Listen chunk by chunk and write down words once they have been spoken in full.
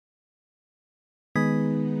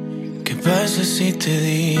pasa si te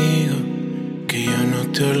digo que yo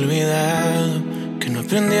no te he olvidado, que no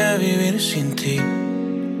aprendí a vivir sin ti?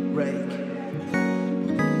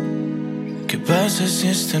 ¿Qué pasa si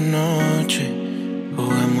esta noche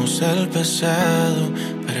jugamos al pasado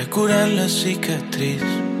para curar la cicatriz?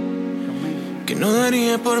 Que no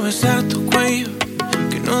daría por besar tu cuello,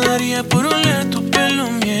 que no daría por oler tu pelo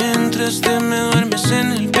mientras te me duermes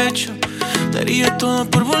en el pecho. Daría todo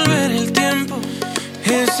por volver el tiempo.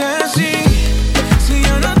 Es así, si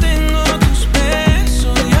yo no tengo tus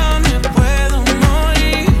besos, yo me puedo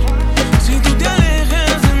morir. Si tú te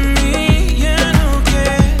alejas de mí, ya no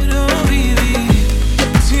quiero vivir.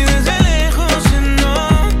 Si desde lejos se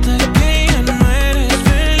nota que ya no eres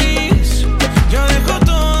feliz, yo dejo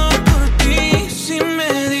todo por ti si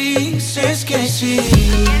me dices que sí.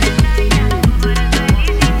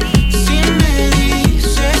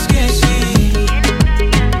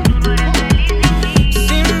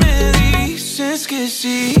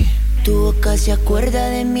 Tu boca se acuerda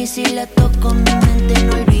de mí si la toco, mi mente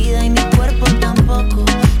no olvida y mi cuerpo tampoco.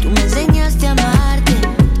 Tú me enseñaste a amarte,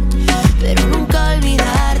 pero nunca a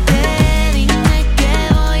olvidarte. Dime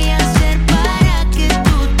qué voy a hacer para que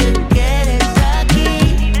tú te quedes aquí.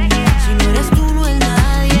 Si no eres tú, no es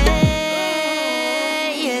nadie.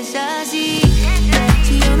 Y es así,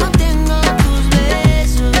 si yo no tengo tus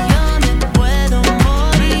besos, yo me puedo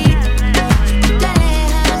morir. Si tú te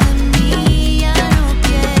alejas de mí, ya no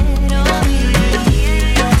quiero vivir.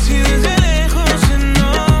 Si desde lejos se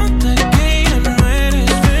nota que ya no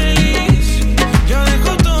eres feliz, yo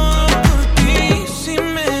dejo todo por ti si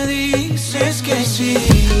me dices que sí.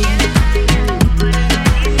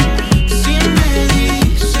 Si me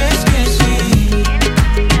dices que sí.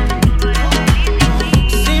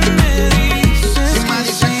 Si me dices que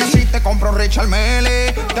sí. Te compro Richard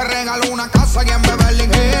Mele, te regalo una casa y en Beverly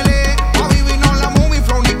Hills. A vivir no la movie,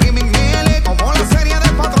 flow, Nicky Miele. Como la serie de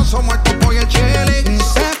Patrón, somos el Topo y el Chele.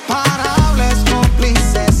 Inseparables,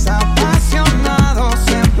 cómplices, apasionados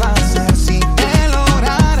en placer. Si te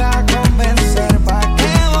lograra convencer para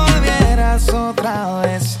que volvieras otra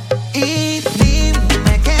vez. Y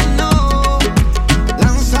dime que no,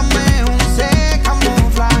 lánzame un C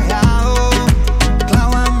camuflajeado.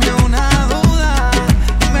 Clávame una duda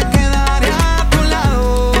y me quedaré a tu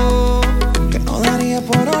lado. Que no daría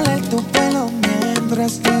por oler tu pelo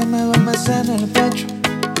mientras que me duermes en el pecho.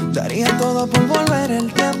 Daría todo por volver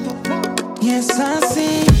el tiempo. Y es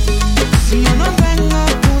así, si yo no tengo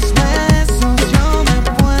tus besos, yo me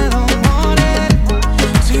puedo morir.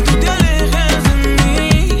 si tú te alejas de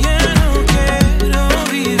mí, ya no quiero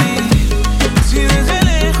vivir. Si desde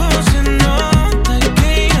lejos se nota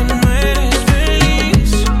que ya no eres feliz,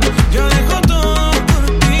 yo dejo todo por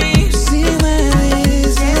ti. Si me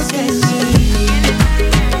dices que sí.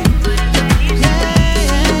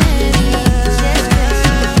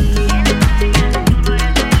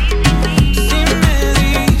 Si me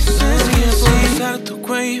dices que por besar tu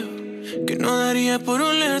cuello, que no daría por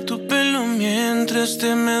oler tu pelo mientras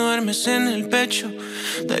te me duermes en el pecho.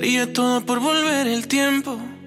 Daría todo por volver el tiempo.